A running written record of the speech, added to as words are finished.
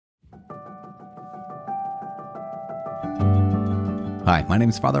Hi, my name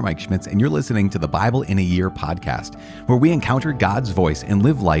is Father Mike Schmitz, and you're listening to the Bible in a Year podcast, where we encounter God's voice and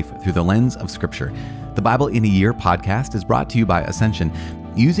live life through the lens of Scripture. The Bible in a Year podcast is brought to you by Ascension.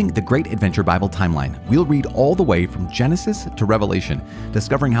 Using the Great Adventure Bible timeline, we'll read all the way from Genesis to Revelation,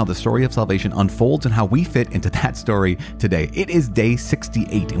 discovering how the story of salvation unfolds and how we fit into that story today. It is day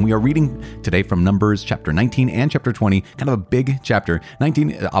 68, and we are reading today from Numbers chapter 19 and chapter 20, kind of a big chapter.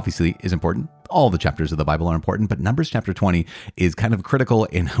 19 obviously is important. All the chapters of the Bible are important, but Numbers chapter 20 is kind of critical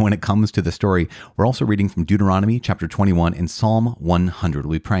when it comes to the story. We're also reading from Deuteronomy chapter 21 and Psalm 100.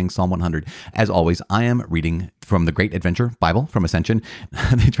 We'll be praying Psalm 100. As always, I am reading from the Great Adventure Bible from Ascension.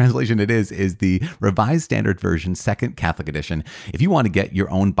 The translation it is the Revised Standard Version, Second Catholic Edition. If you want to get your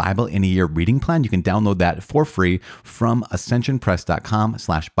own Bible in a Year reading plan, you can download that for free from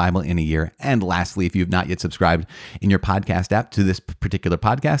ascensionpress.com/Bible in a Year. And lastly, if you've not yet subscribed in your podcast app to this particular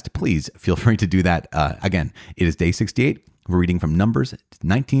podcast, please feel free to do that. Again, it is day 68. We're reading from Numbers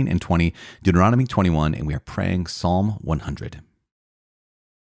 19 and 20, Deuteronomy 21, and we are praying Psalm 100.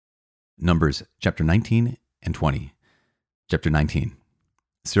 Numbers chapter 19 and 20. Chapter 19,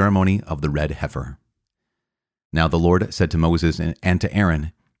 Ceremony of the Red Heifer. Now the Lord said to Moses and to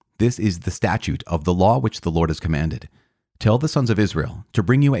Aaron, "This is the statute of the law which the Lord has commanded. Tell the sons of Israel to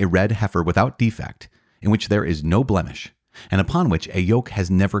bring you a red heifer without defect, in which there is no blemish, and upon which a yoke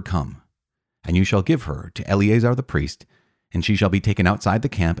has never come. And you shall give her to Eleazar the priest, and she shall be taken outside the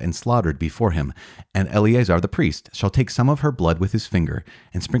camp and slaughtered before him. And Eleazar the priest shall take some of her blood with his finger,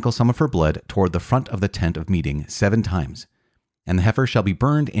 and sprinkle some of her blood toward the front of the tent of meeting 7 times. And the heifer shall be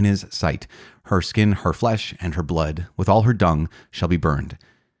burned in his sight. Her skin, her flesh, and her blood, with all her dung, shall be burned.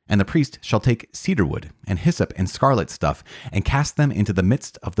 And the priest shall take cedar wood, and hyssop, and scarlet stuff, and cast them into the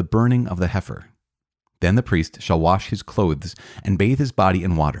midst of the burning of the heifer. Then the priest shall wash his clothes, and bathe his body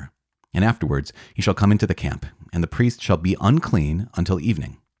in water. And afterwards he shall come into the camp, and the priest shall be unclean until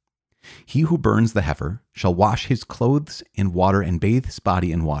evening. He who burns the heifer shall wash his clothes in water and bathe his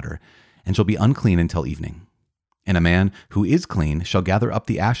body in water, and shall be unclean until evening. And a man who is clean shall gather up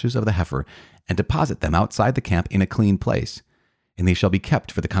the ashes of the heifer and deposit them outside the camp in a clean place, and they shall be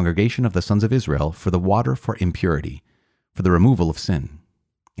kept for the congregation of the sons of Israel for the water for impurity, for the removal of sin.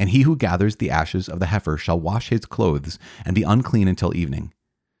 And he who gathers the ashes of the heifer shall wash his clothes and be unclean until evening.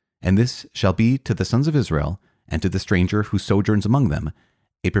 And this shall be to the sons of Israel and to the stranger who sojourns among them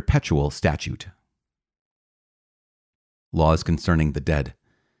a perpetual statute." Laws concerning the dead.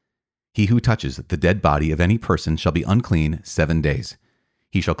 He who touches the dead body of any person shall be unclean 7 days.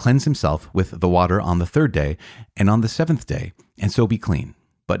 He shall cleanse himself with the water on the 3rd day and on the 7th day, and so be clean.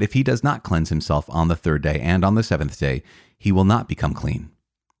 But if he does not cleanse himself on the 3rd day and on the 7th day, he will not become clean.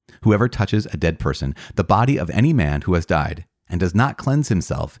 Whoever touches a dead person, the body of any man who has died, and does not cleanse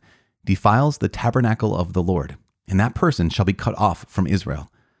himself, defiles the tabernacle of the Lord, and that person shall be cut off from Israel.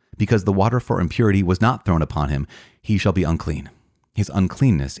 Because the water for impurity was not thrown upon him, he shall be unclean. His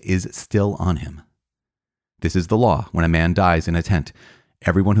uncleanness is still on him. This is the law when a man dies in a tent.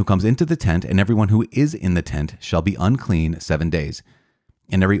 Everyone who comes into the tent and everyone who is in the tent shall be unclean 7 days.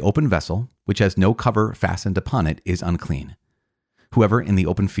 And every open vessel, which has no cover fastened upon it, is unclean. Whoever in the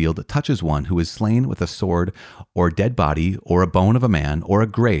open field touches one who is slain with a sword, or dead body, or a bone of a man, or a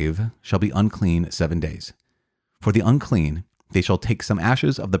grave, shall be unclean 7 days. For the unclean, they shall take some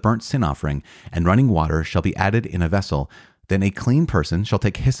ashes of the burnt sin offering, and running water shall be added in a vessel. Then a clean person shall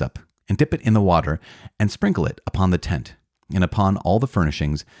take hyssop, and dip it in the water, and sprinkle it upon the tent, and upon all the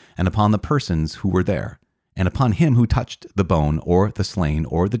furnishings, and upon the persons who were there, and upon him who touched the bone, or the slain,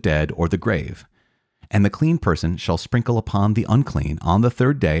 or the dead, or the grave. And the clean person shall sprinkle upon the unclean on the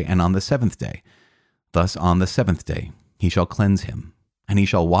 3rd day and on the 7th day. Thus on the 7th day he shall cleanse him, and he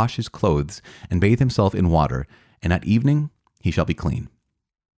shall wash his clothes and bathe himself in water, and at evening he shall be clean.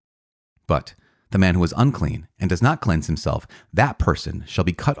 But the man who is unclean and does not cleanse himself, that person shall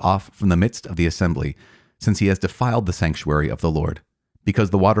be cut off from the midst of the assembly, since he has defiled the sanctuary of the Lord.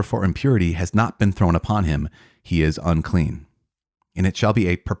 Because the water for impurity has not been thrown upon him, he is unclean. And it shall be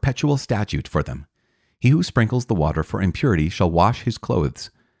a perpetual statute for them. He who sprinkles the water for impurity shall wash his clothes,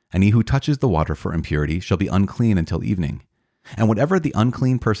 and he who touches the water for impurity shall be unclean until evening. And whatever the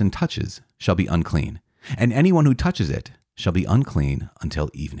unclean person touches shall be unclean, and anyone who touches it shall be unclean until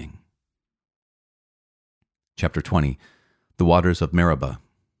evening. Chapter 20, the Waters of Meribah.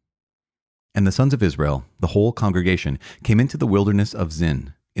 And the sons of Israel, the whole congregation, came into the wilderness of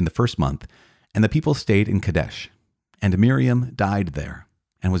Zin in the 1st month, and the people stayed in Kadesh. And Miriam died there,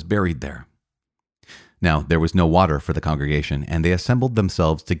 and was buried there. Now there was no water for the congregation, and they assembled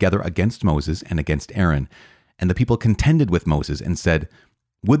themselves together against Moses and against Aaron. And the people contended with Moses and said,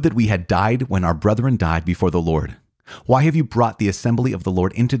 "Would that we had died when our brethren died before the Lord. Why have you brought the assembly of the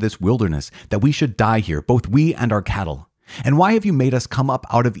Lord into this wilderness, that we should die here, both we and our cattle? And why have you made us come up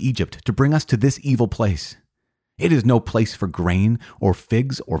out of Egypt to bring us to this evil place? It is no place for grain, or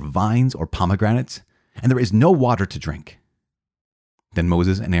figs, or vines, or pomegranates, and there is no water to drink." Then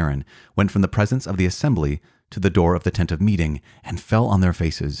Moses and Aaron went from the presence of the assembly to the door of the tent of meeting, and fell on their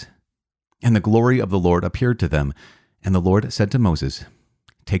faces. And the glory of the Lord appeared to them, and the Lord said to Moses,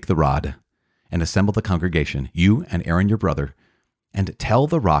 "Take the rod, and assemble the congregation, you and Aaron your brother, and tell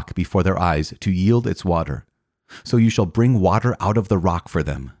the rock before their eyes to yield its water. So you shall bring water out of the rock for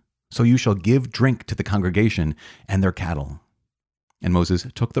them. So you shall give drink to the congregation and their cattle." And Moses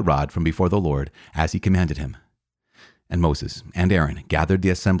took the rod from before the Lord, as he commanded him. And Moses and Aaron gathered the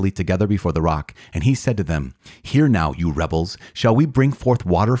assembly together before the rock, and he said to them, "Hear now, you rebels, shall we bring forth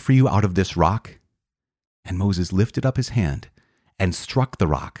water for you out of this rock?" And Moses lifted up his hand and struck the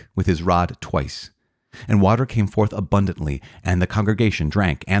rock with his rod twice, and water came forth abundantly, and the congregation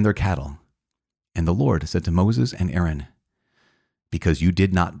drank and their cattle. And the Lord said to Moses and Aaron, "Because you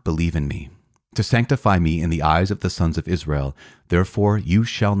did not believe in me, to sanctify me in the eyes of the sons of Israel, therefore you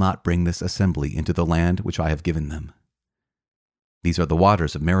shall not bring this assembly into the land which I have given them. These are the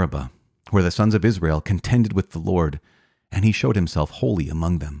waters of Meribah, where the sons of Israel contended with the Lord, and he showed himself holy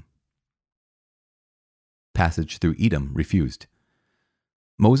among them." Passage through Edom refused.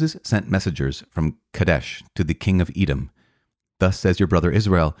 Moses sent messengers from Kadesh to the king of Edom. "Thus says your brother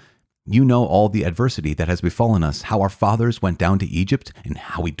Israel, you know all the adversity that has befallen us, how our fathers went down to Egypt, and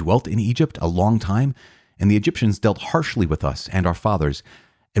how we dwelt in Egypt a long time, and the Egyptians dealt harshly with us and our fathers.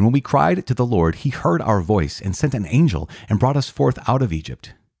 And when we cried to the Lord, he heard our voice and sent an angel and brought us forth out of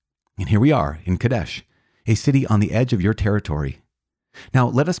Egypt. And here we are in Kadesh, a city on the edge of your territory. Now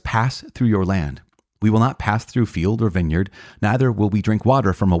let us pass through your land. We will not pass through field or vineyard, neither will we drink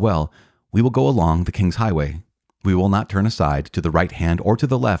water from a well. We will go along the king's highway. We will not turn aside to the right hand or to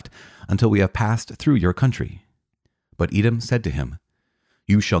the left until we have passed through your country." But Edom said to him,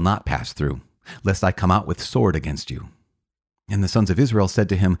 "You shall not pass through, lest I come out with sword against you." And the sons of Israel said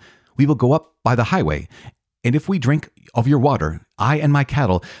to him, "We will go up by the highway, and if we drink of your water, I and my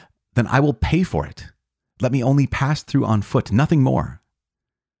cattle, then I will pay for it. Let me only pass through on foot, nothing more."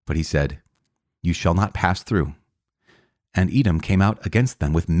 But he said, "You shall not pass through." And Edom came out against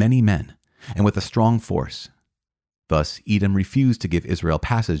them with many men, and with a strong force. Thus Edom refused to give Israel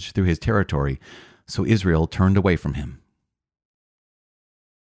passage through his territory, so Israel turned away from him.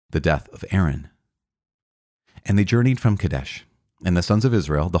 The death of Aaron. And they journeyed from Kadesh, and the sons of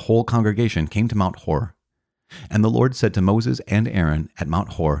Israel, the whole congregation, came to Mount Hor. And the Lord said to Moses and Aaron at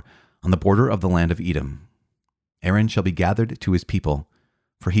Mount Hor, on the border of the land of Edom, "Aaron shall be gathered to his people,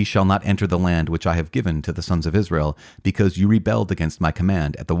 for he shall not enter the land which I have given to the sons of Israel, because you rebelled against my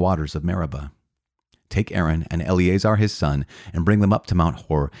command at the waters of Meribah. Take Aaron and Eleazar his son, and bring them up to Mount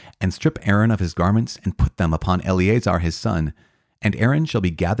Hor, and strip Aaron of his garments, and put them upon Eleazar his son, and Aaron shall be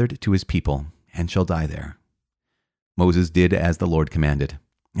gathered to his people, and shall die there." Moses did as the Lord commanded,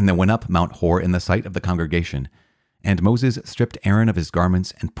 and they went up Mount Hor in the sight of the congregation. And Moses stripped Aaron of his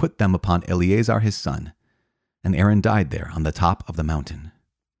garments, and put them upon Eleazar his son, and Aaron died there on the top of the mountain.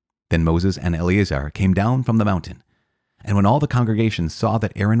 Then Moses and Eleazar came down from the mountain, and when all the congregation saw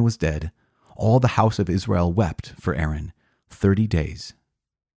that Aaron was dead, all the house of Israel wept for Aaron 30 days.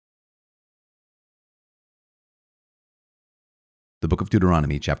 The book of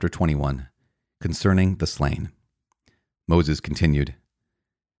Deuteronomy, chapter 21, concerning the slain. Moses continued,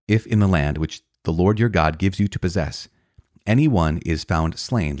 "If in the land which the Lord your God gives you to possess, any one is found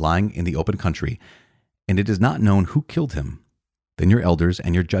slain lying in the open country, and it is not known who killed him, then your elders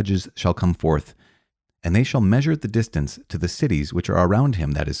and your judges shall come forth, and they shall measure the distance to the cities which are around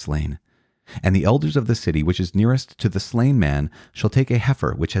him that is slain. And the elders of the city which is nearest to the slain man shall take a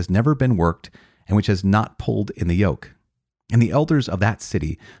heifer which has never been worked, and which has not pulled in the yoke. And the elders of that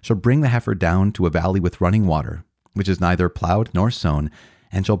city shall bring the heifer down to a valley with running water, which is neither plowed nor sown,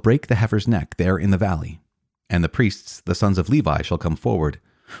 and shall break the heifer's neck there in the valley. And the priests, the sons of Levi, shall come forward.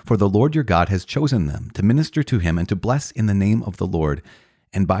 For the Lord your God has chosen them to minister to him and to bless in the name of the Lord.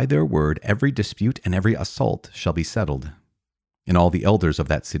 And by their word every dispute and every assault shall be settled. And all the elders of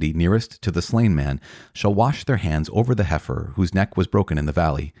that city nearest to the slain man shall wash their hands over the heifer whose neck was broken in the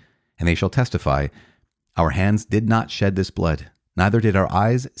valley. And they shall testify, Our hands did not shed this blood, neither did our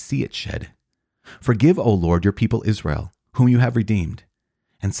eyes see it shed. Forgive, O Lord, your people Israel, whom you have redeemed,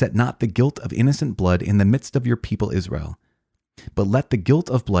 and set not the guilt of innocent blood in the midst of your people Israel, but let the guilt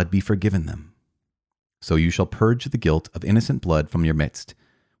of blood be forgiven them. So you shall purge the guilt of innocent blood from your midst,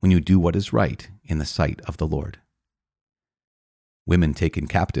 when you do what is right in the sight of the Lord." Women taken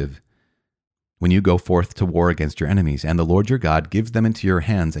captive. when you go forth to war against your enemies, and the Lord your God gives them into your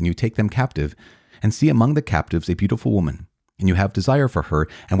hands, and you take them captive, and see among the captives a beautiful woman, and you have desire for her,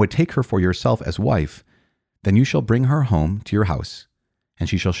 and would take her for yourself as wife, then you shall bring her home to your house, and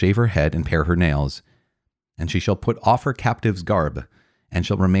she shall shave her head and pare her nails, and she shall put off her captive's garb, and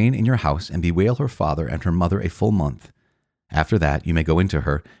shall remain in your house, and bewail her father and her mother a full month. After that you may go into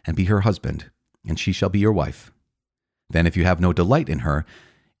her, and be her husband, and she shall be your wife. Then if you have no delight in her,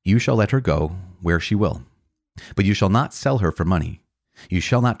 you shall let her go where she will. But you shall not sell her for money. You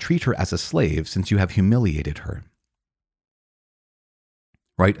shall not treat her as a slave, since you have humiliated her.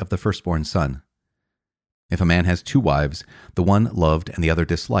 Right of the firstborn son. If a man has 2 wives, the one loved and the other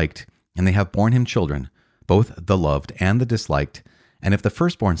disliked, and they have borne him children, both the loved and the disliked, and if the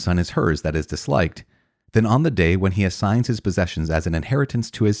firstborn son is hers that is disliked, then on the day when he assigns his possessions as an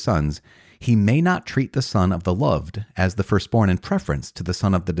inheritance to his sons, he may not treat the son of the loved as the firstborn in preference to the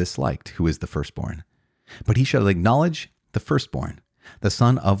son of the disliked, who is the firstborn. But he shall acknowledge the firstborn, the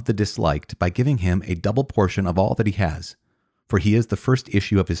son of the disliked, by giving him a double portion of all that he has. For he is the first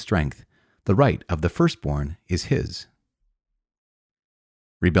issue of his strength. The right of the firstborn is his.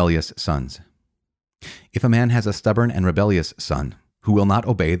 Rebellious sons. If a man has a stubborn and rebellious son, who will not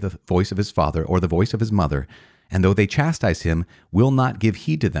obey the voice of his father or the voice of his mother, and though they chastise him, will not give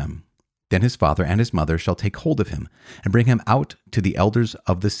heed to them, then his father and his mother shall take hold of him, and bring him out to the elders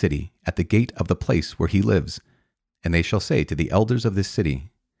of the city, at the gate of the place where he lives. And they shall say to the elders of this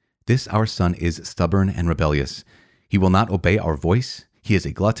city, This our son is stubborn and rebellious. He will not obey our voice. He is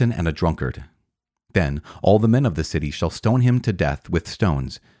a glutton and a drunkard. Then all the men of the city shall stone him to death with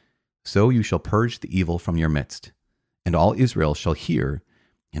stones. So you shall purge the evil from your midst, and all Israel shall hear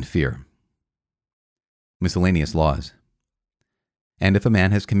and fear. Miscellaneous laws. And if a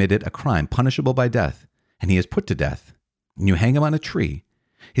man has committed a crime punishable by death, and he is put to death, and you hang him on a tree,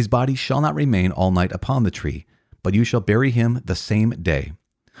 his body shall not remain all night upon the tree, but you shall bury him the same day.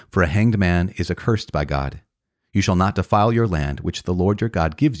 For a hanged man is accursed by God. You shall not defile your land, which the Lord your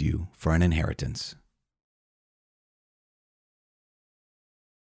God gives you for an inheritance.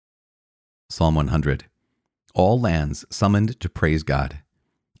 Psalm 100. All lands summoned to praise God.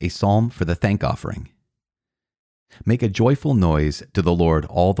 A psalm for the thank offering. Make a joyful noise to the Lord,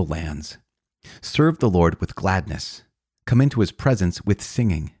 all the lands. Serve the Lord with gladness. Come into his presence with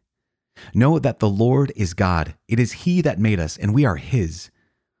singing. Know that the Lord is God. It is he that made us, and we are his.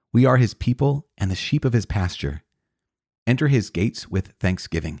 We are his people and the sheep of his pasture. Enter his gates with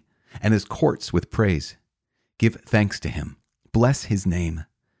thanksgiving, and his courts with praise. Give thanks to him. Bless his name.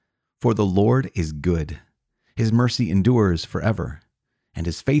 For the Lord is good. His mercy endures forever, and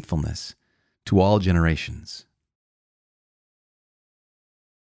his faithfulness to all generations.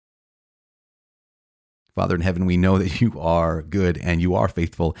 Father in heaven, we know that you are good and you are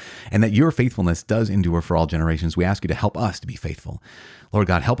faithful, and that your faithfulness does endure for all generations. We ask you to help us to be faithful. Lord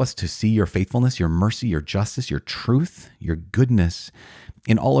God, help us to see your faithfulness, your mercy, your justice, your truth, your goodness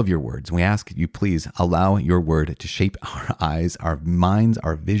in all of your words. We ask you, please allow your word to shape our eyes, our minds,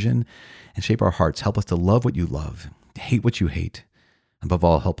 our vision, and shape our hearts. Help us to love what you love, to hate what you hate. Above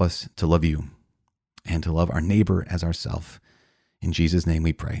all, help us to love you and to love our neighbor as ourself. In Jesus' name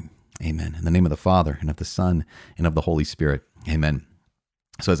we pray. Amen. In the name of the Father, and of the Son, and of the Holy Spirit. Amen.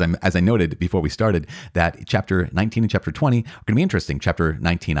 So as I noted before we started, that chapter 19 and chapter 20 are going to be interesting. Chapter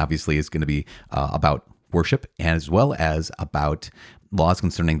 19 obviously is going to be about worship, as well as about laws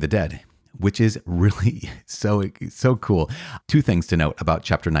concerning the dead, which is really so cool. 2 things to note about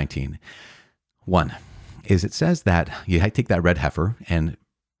chapter 19. One is it says that you take that red heifer and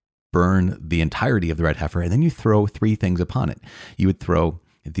burn the entirety of the red heifer, and then you throw 3 things upon it. You would throw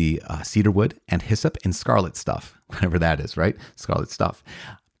the cedar wood and hyssop and scarlet stuff, whatever that is, right? Scarlet stuff.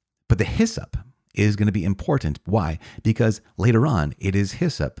 But the hyssop is going to be important. Why? Because later on, it is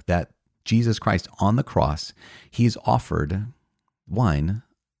hyssop that Jesus Christ on the cross, he's offered wine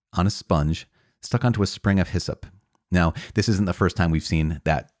on a sponge stuck onto a spring of hyssop. Now, this isn't the first time we've seen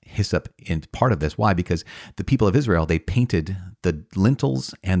that hyssop in part of this. Why? Because the people of Israel, they painted the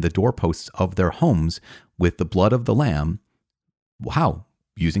lintels and the doorposts of their homes with the blood of the lamb. How?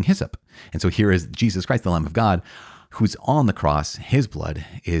 Using hyssop. And so here is Jesus Christ, the Lamb of God, who's on the cross. His blood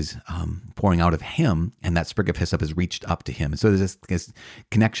is pouring out of him, and that sprig of hyssop has reached up to him. And so there's this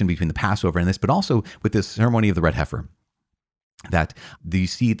connection between the Passover and this, but also with this ceremony of the red heifer, that you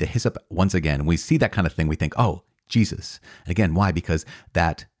see the hyssop once again. We see that kind of thing. We think, oh, Jesus. And again, why? Because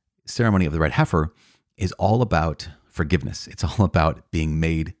that ceremony of the red heifer is all about forgiveness. It's all about being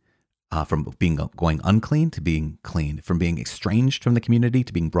made from being going unclean to being clean, from being estranged from the community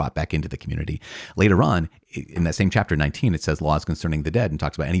to being brought back into the community. Later on, in that same chapter 19, it says laws concerning the dead and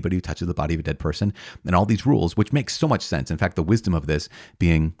talks about anybody who touches the body of a dead person and all these rules, which makes so much sense. In fact, the wisdom of this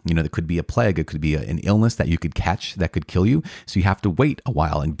being, there could be a plague, it could be an illness that you could catch that could kill you. So you have to wait a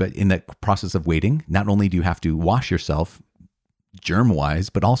while. But in that process of waiting, not only do you have to wash yourself germ-wise,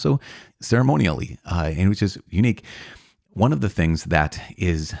 but also ceremonially, and which is unique. One of the things that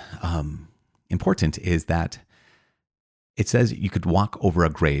is important is that it says you could walk over a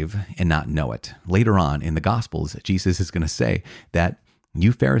grave and not know it. Later on in the Gospels, Jesus is going to say that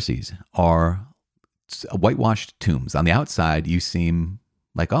you Pharisees are whitewashed tombs. On the outside, you seem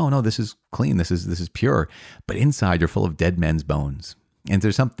like, oh no, this is clean, this is pure, but inside you're full of dead men's bones. And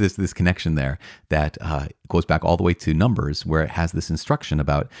there's this connection there that goes back all the way to Numbers, where it has this instruction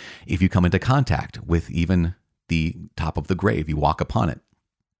about if you come into contact with even the top of the grave, you walk upon it,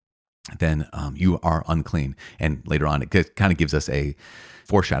 then you are unclean. And later on, it kind of gives us a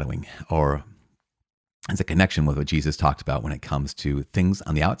foreshadowing, or it's a connection with what Jesus talked about when it comes to things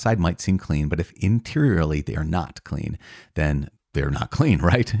on the outside might seem clean, but if interiorly they are not clean, then they're not clean,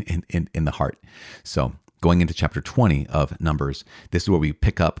 right? In the heart. So going into chapter 20 of Numbers, this is where we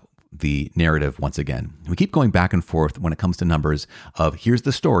pick up the narrative once again. We keep going back and forth when it comes to Numbers of here's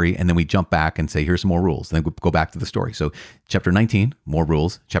the story, and then we jump back and say, here's some more rules. And then we go back to the story. So chapter 19, more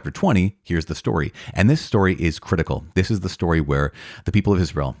rules. Chapter 20, here's the story. And this story is critical. This is the story where the people of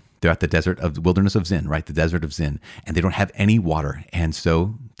Israel, they're at the wilderness of Zin, right? The desert of Zin, and they don't have any water. And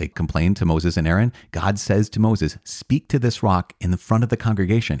so they complain to Moses and Aaron. God says to Moses, speak to this rock in the front of the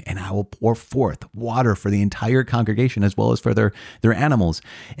congregation, and I will pour forth water for the entire congregation as well as for their animals.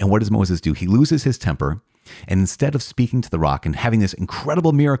 And what does Moses do? He loses his temper. And instead of speaking to the rock and having this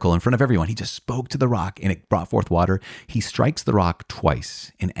incredible miracle in front of everyone, he just spoke to the rock and it brought forth water. He strikes the rock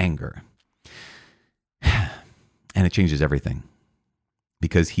twice in anger. And it changes everything.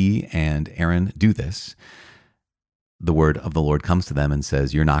 Because he and Aaron do this, the word of the Lord comes to them and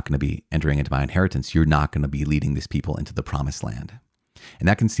says, you're not going to be entering into my inheritance. You're not going to be leading this people into the promised land. And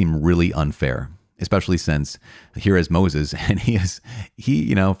that can seem really unfair, especially since here is Moses, and he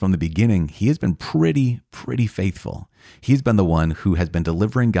from the beginning, he has been pretty faithful. He's been the one who has been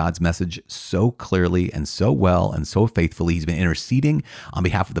delivering God's message so clearly and so well and so faithfully. He's been interceding on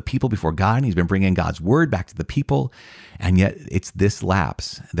behalf of the people before God, and he's been bringing God's word back to the people. And yet it's this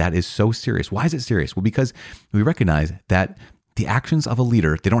lapse that is so serious. Why is it serious? Well, because we recognize that the actions of a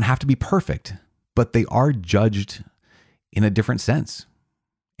leader, they don't have to be perfect, but they are judged in a different sense.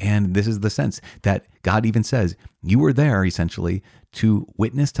 And this is the sense that God even says, you were there essentially to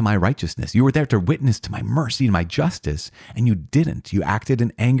witness to my righteousness. You were there to witness to my mercy and my justice, and you didn't. You acted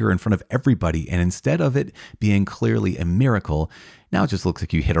in anger in front of everybody. And instead of it being clearly a miracle, now it just looks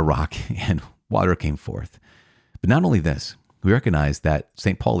like you hit a rock and water came forth. But not only this, we recognize that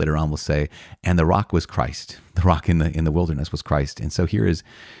St. Paul later on will say, and the rock was Christ. The rock in the wilderness was Christ. And so here is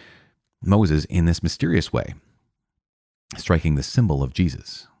Moses in this mysterious way, striking the symbol of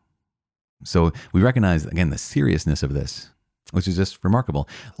Jesus. So we recognize, again, the seriousness of this, which is just remarkable.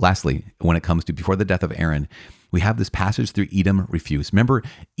 Lastly, when it comes to before the death of Aaron, we have this passage through Edom refuse. Remember,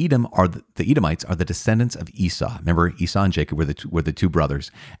 the Edomites are the descendants of Esau. Remember, Esau and Jacob were the two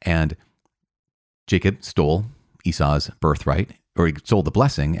brothers. And Jacob stole Esau's birthright, or he sold the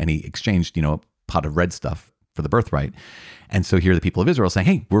blessing, and he exchanged, a pot of red stuff for the birthright. And so here are the people of Israel saying,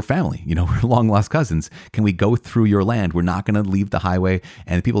 hey, we're family, we're long lost cousins. Can we go through your land? We're not going to leave the highway.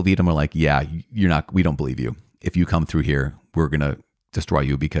 And the people of Edom are like, yeah, we don't believe you. If you come through here, we're going to destroy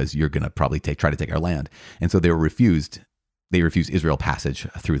you because you're going to probably try to take our land. And so they refused Israel passage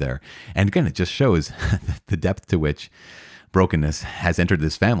through there. And again, it just shows the depth to which brokenness has entered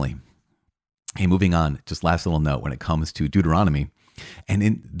this family. Hey, moving on, just last little note when it comes to Deuteronomy. And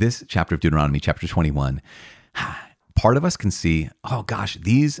in this chapter of Deuteronomy, chapter 21, part of us can see, oh gosh,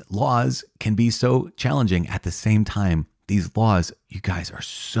 these laws can be so challenging. At the same time, these laws, you guys are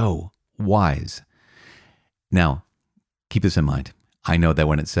so wise. Now, keep this in mind. I know that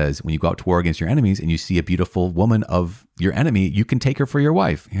when it says, when you go out to war against your enemies and you see a beautiful woman of your enemy, you can take her for your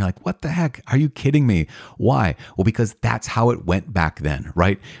wife. And you're like, what the heck? Are you kidding me? Why? Well, because that's how it went back then,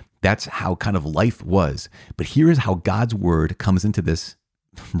 right? That's how kind of life was. But here is how God's word comes into this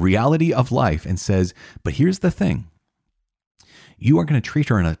reality of life and says, but here's the thing. You are going to treat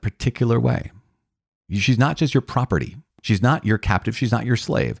her in a particular way. She's not just your property. She's not your captive. She's not your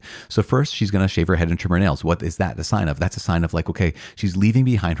slave. So first, she's going to shave her head and trim her nails. What is that a sign of? That's a sign of like, okay, she's leaving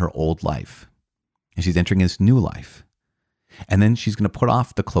behind her old life and she's entering this new life. And then she's going to put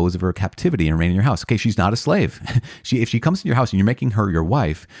off the clothes of her captivity and reign in your house. Okay, she's not a slave. If she comes to your house and you're making her your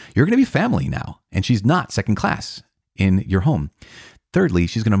wife, you're going to be family now. And she's not second class in your home. Thirdly,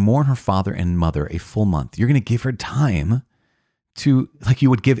 she's going to mourn her father and mother a full month. You're going to give her time to, like you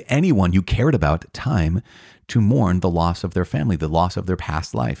would give anyone you cared about, time to mourn the loss of their family, the loss of their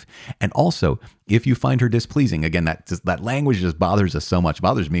past life. And also, if you find her displeasing, again, that language just bothers us so much,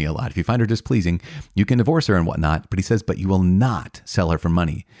 bothers me a lot. If you find her displeasing, you can divorce her and whatnot. But he says, but you will not sell her for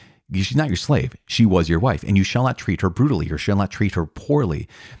money. She's not your slave. She was your wife, and you shall not treat her brutally or shall not treat her poorly.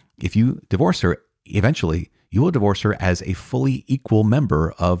 If you divorce her, eventually you will divorce her as a fully equal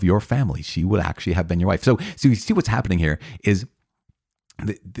member of your family. She would actually have been your wife. So you see what's happening here is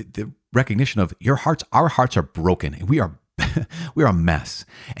the recognition of our hearts are broken, and we are a mess,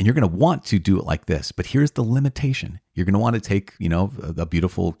 and you're going to want to do it like this. But here's the limitation. You're going to want to take, a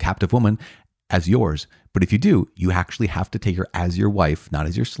beautiful captive woman as yours. But if you do, you actually have to take her as your wife, not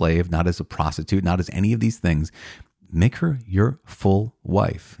as your slave, not as a prostitute, not as any of these things. Make her your full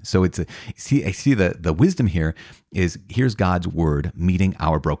wife. So I see the wisdom here is here's God's word meeting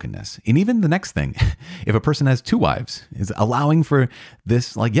our brokenness. And even the next thing, if a person has two wives, is allowing for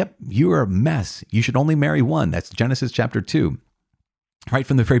this, like, yep, you are a mess. You should only marry one. That's Genesis chapter 2, right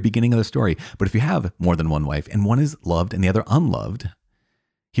from the very beginning of the story. But if you have more than one wife and one is loved and the other unloved,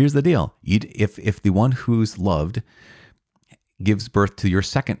 here's the deal. If the one who's loved gives birth to your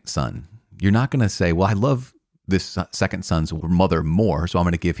second son, you're not going to say, well, I love this second son's mother more, so I'm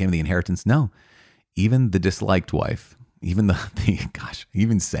going to give him the inheritance. No, even the disliked wife, even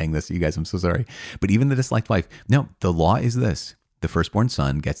even saying this, you guys, I'm so sorry, but even the disliked wife, no, the law is this: the firstborn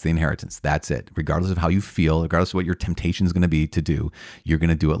son gets the inheritance. That's it. Regardless of how you feel, regardless of what your temptation is going to be to do, you're going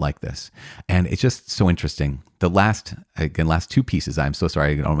to do it like this. And it's just so interesting. The last two pieces, I'm so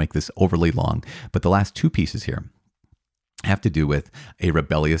sorry, I don't make this overly long, but the last two pieces here have to do with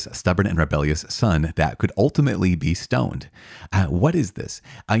a stubborn and rebellious son that could ultimately be stoned. What is this?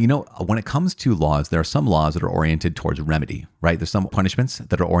 When it comes to laws, there are some laws that are oriented towards remedy, right? There's some punishments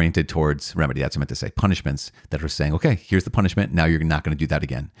that are oriented towards remedy. That's what I meant to say. Punishments that are saying, okay, here's the punishment. Now you're not going to do that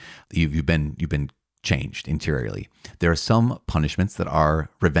again. You've been changed interiorly. There are some punishments that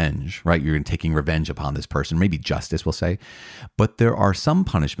are revenge, right? You're taking revenge upon this person, maybe justice, we'll say. But there are some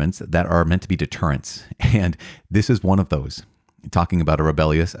punishments that are meant to be deterrents. And this is one of those. Talking about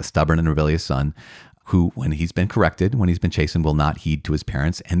a stubborn and rebellious son who, when he's been corrected, when he's been chastened, will not heed to his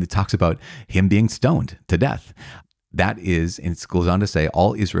parents. And it talks about him being stoned to death. That is, and it goes on to say,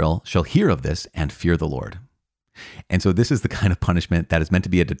 all Israel shall hear of this and fear the Lord. And so this is the kind of punishment that is meant to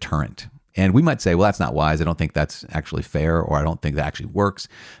be a deterrent. And we might say, well, that's not wise. I don't think that's actually fair, or I don't think that actually works.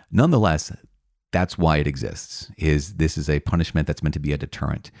 Nonetheless, that's why it exists, this is a punishment that's meant to be a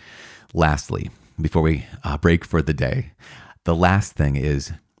deterrent. Lastly, before we break for the day, the last thing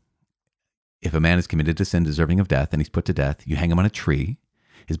is, if a man is committed to sin deserving of death and he's put to death, you hang him on a tree.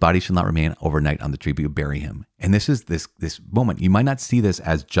 His body shall not remain overnight on the tree, but you bury him. And this is this moment. You might not see this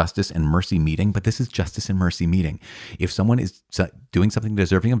as justice and mercy meeting, but this is justice and mercy meeting. If someone is doing something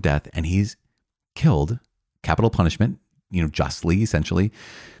deserving of death and he's killed, capital punishment, justly, essentially,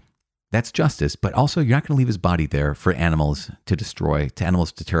 that's justice. But also, you're not going to leave his body there for animals to destroy, to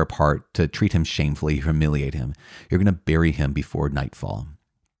animals to tear apart, to treat him shamefully, humiliate him. You're going to bury him before nightfall.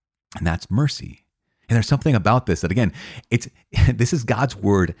 And that's mercy. And there's something about this that, again, this is God's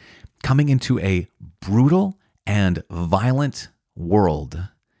word coming into a brutal and violent world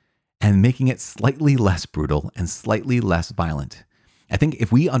and making it slightly less brutal and slightly less violent. I think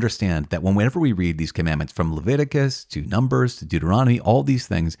if we understand that whenever we read these commandments from Leviticus to Numbers to Deuteronomy, all these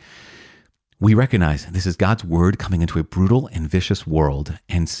things, we recognize this is God's word coming into a brutal and vicious world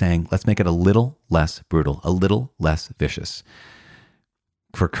and saying, let's make it a little less brutal, a little less vicious.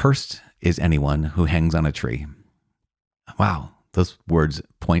 For cursed is anyone who hangs on a tree. Wow, those words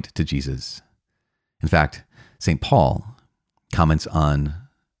point to Jesus. In fact, St. Paul comments on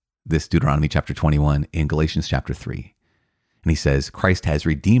this Deuteronomy chapter 21 in Galatians chapter 3. And he says, Christ has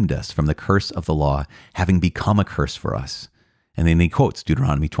redeemed us from the curse of the law, having become a curse for us. And then he quotes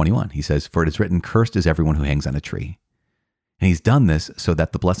Deuteronomy 21. He says, for it is written, cursed is everyone who hangs on a tree. And he's done this so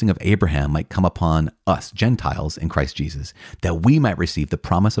that the blessing of Abraham might come upon us, Gentiles, in Christ Jesus, that we might receive the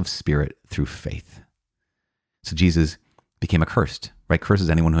promise of Spirit through faith. So Jesus became accursed, right? Cursed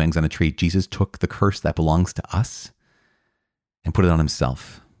is anyone who hangs on a tree. Jesus took the curse that belongs to us and put it on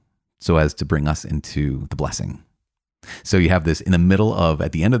himself so as to bring us into the blessing. So you have this in the middle of,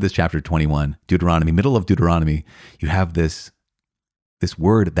 at the end of this chapter 21, Deuteronomy, middle of Deuteronomy, you have this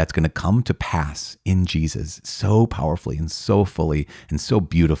word that's going to come to pass in Jesus so powerfully and so fully and so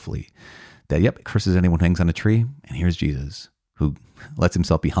beautifully that, yep, it curses anyone who hangs on a tree. And here's Jesus, who lets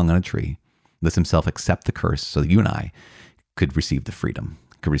himself be hung on a tree, lets himself accept the curse so that you and I could receive the freedom,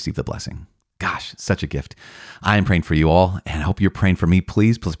 could receive the blessing. Gosh, such a gift. I am praying for you all, and I hope you're praying for me.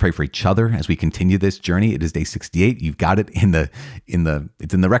 Please pray for each other as we continue this journey. It is day 68. You've got it it's in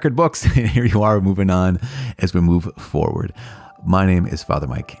the record books. And here you are moving on as we move forward. My name is Father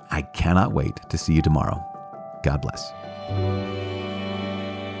Mike. I cannot wait to see you tomorrow. God bless.